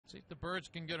See if the Birds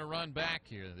can get a run back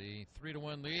here. The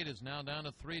 3-1 lead is now down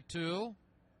to 3-2.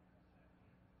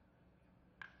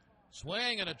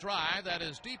 Swing and a drive that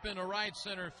is deep into right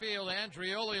center field.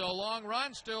 Andreoli, a long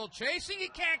run, still chasing. He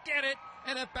can't get it,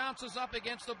 and it bounces up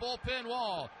against the bullpen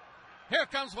wall. Here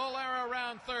comes Valera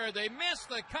around third. They miss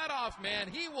the cutoff man.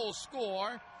 He will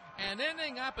score, and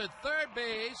ending up at third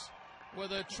base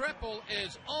with a triple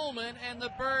is Ohlman, and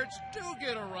the Birds do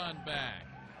get a run back.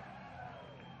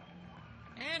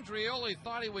 Andreoli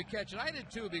thought he would catch it. I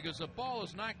did too, because the ball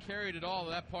is not carried at all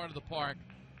to that part of the park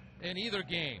in either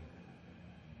game.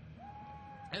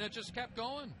 And it just kept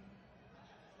going.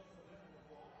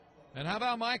 And how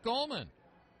about Mike Ohlman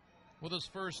with his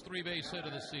first 3-base hit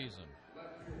of the season?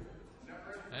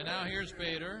 And now here's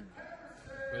Bader.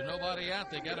 With nobody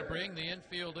out, they got to bring the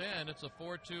infield in. It's a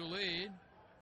 4-2 lead.